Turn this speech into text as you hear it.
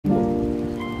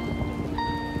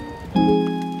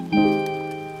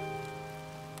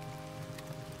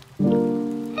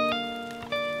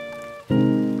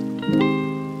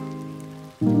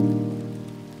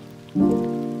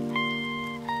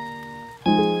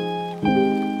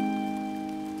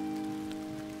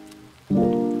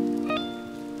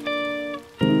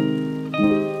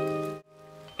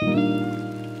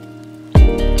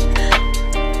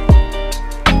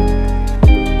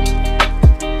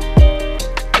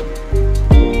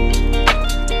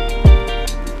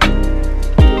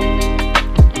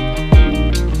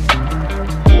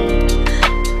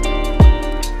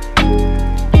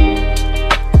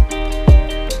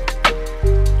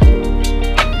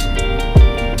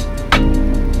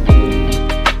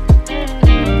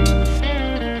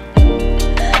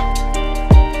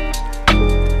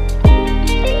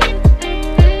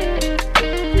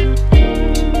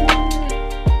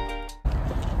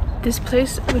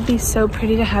place would be so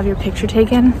pretty to have your picture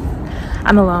taken.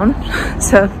 I'm alone,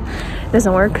 so it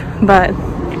doesn't work, but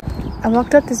I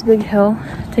walked up this big hill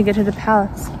to get to the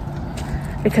palace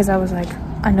because I was like,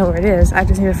 I know where it is, I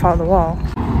just need to follow the wall.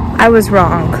 I was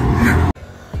wrong.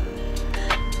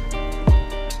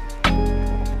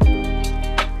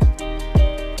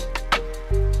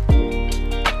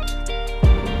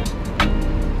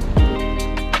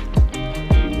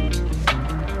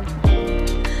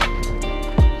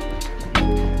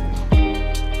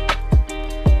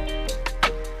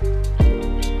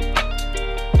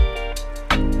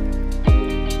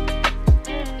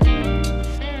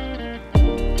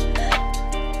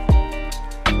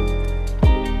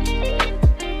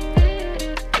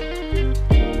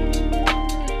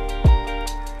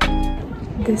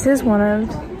 This is one of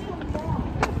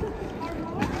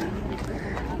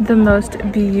the most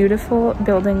beautiful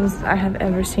buildings I have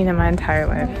ever seen in my entire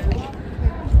life.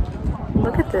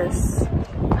 Look at this.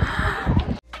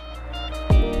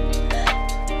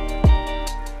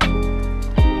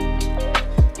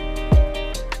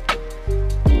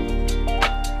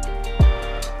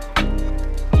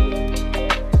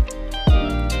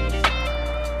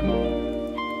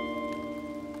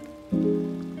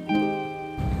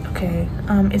 Okay,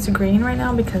 it's green right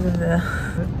now because of the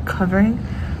covering,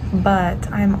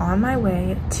 but I'm on my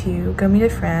way to go meet a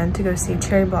friend to go see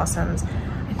cherry blossoms.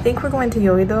 I think we're going to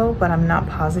Gyeonggi, but I'm not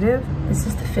positive. This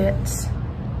is the fit,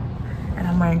 and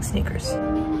I'm wearing sneakers.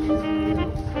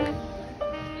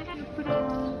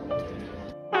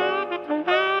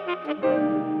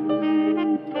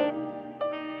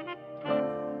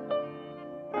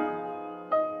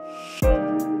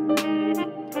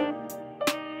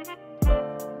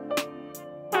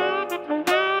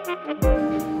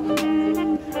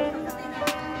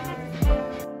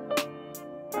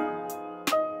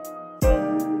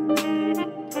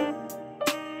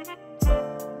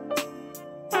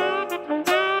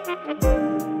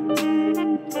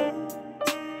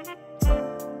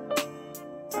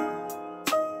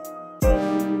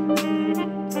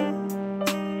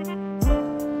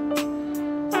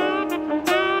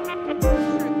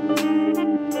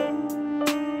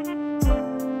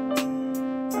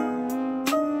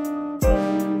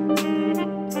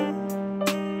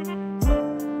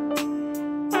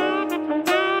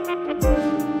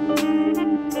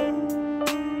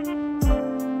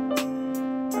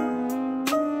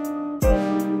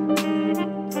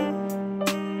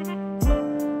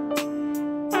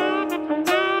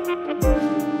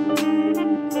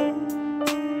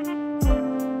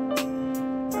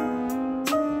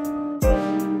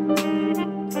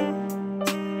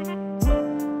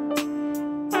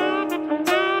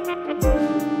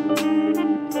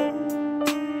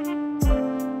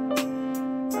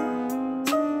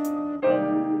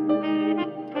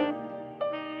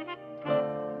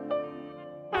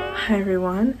 Hi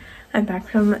everyone, I'm back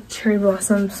from cherry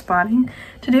blossom spotting.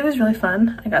 Today was really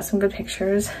fun. I got some good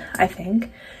pictures, I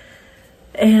think.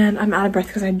 And I'm out of breath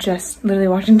because I just literally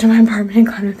walked into my apartment and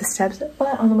climbed up the steps.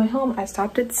 But on the way home, I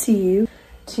stopped at Seoul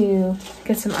to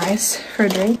get some ice for a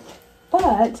drink.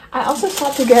 But I also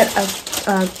stopped to get a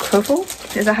croffle.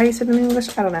 Is that how you said it in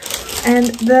English? I don't know. And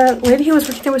the lady who was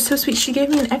working there was so sweet. She gave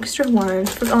me an extra one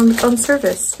on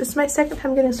service. This is my second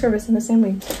time getting service in the same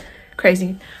week.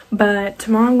 Crazy. But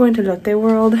tomorrow I'm going to Lotte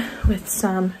World with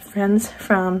some friends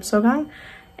from Seoul,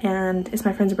 and it's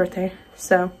my friend's birthday,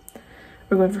 so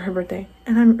we're going for her birthday,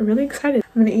 and I'm really excited.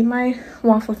 I'm gonna eat my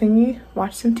waffle thingy,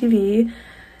 watch some TV,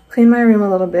 clean my room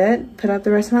a little bit, put out the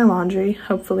rest of my laundry,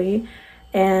 hopefully,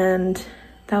 and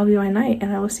that'll be my night,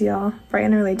 and I will see y'all bright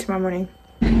and early tomorrow morning.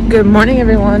 Good morning,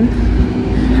 everyone.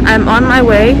 I'm on my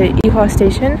way to Ihwa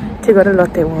Station to go to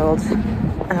Lotte World.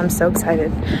 And I'm so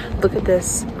excited. Look at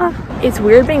this. Oh, it's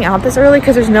weird being out this early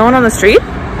because there's no one on the street.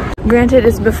 Granted,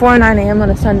 it's before 9 a.m. on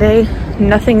a Sunday.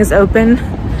 Nothing is open,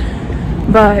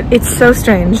 but it's so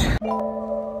strange.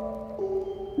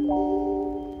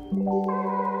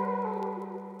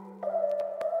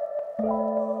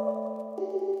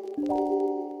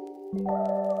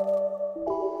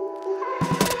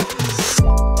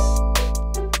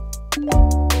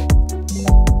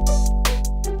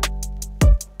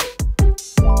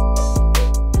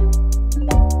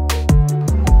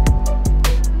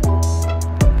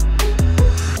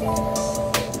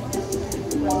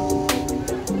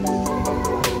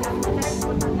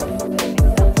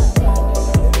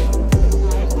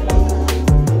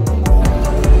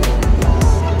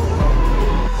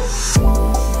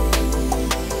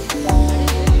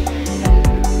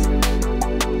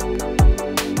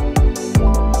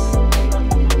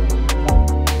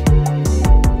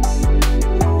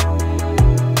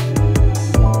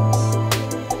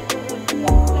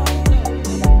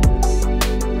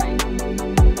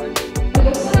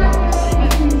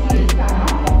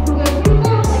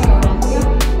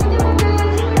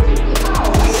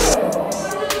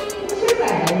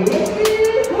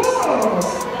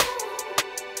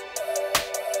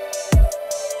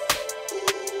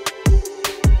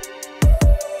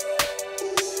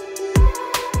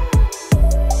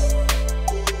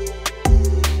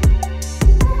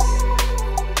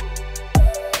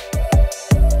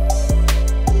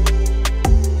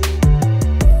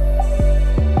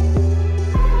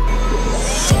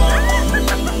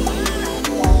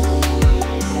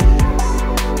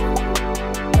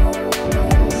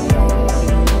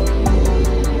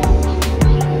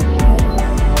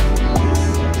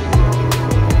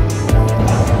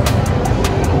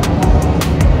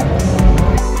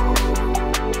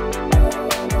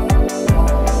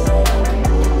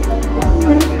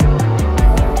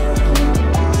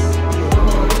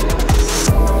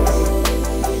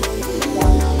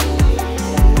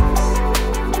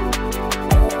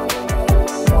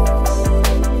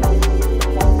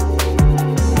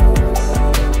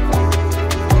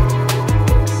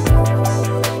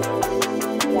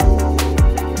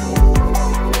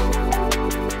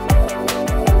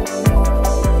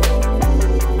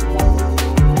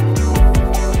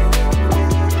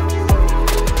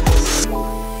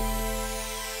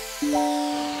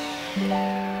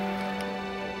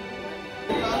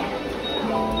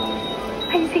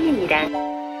 환승입니다.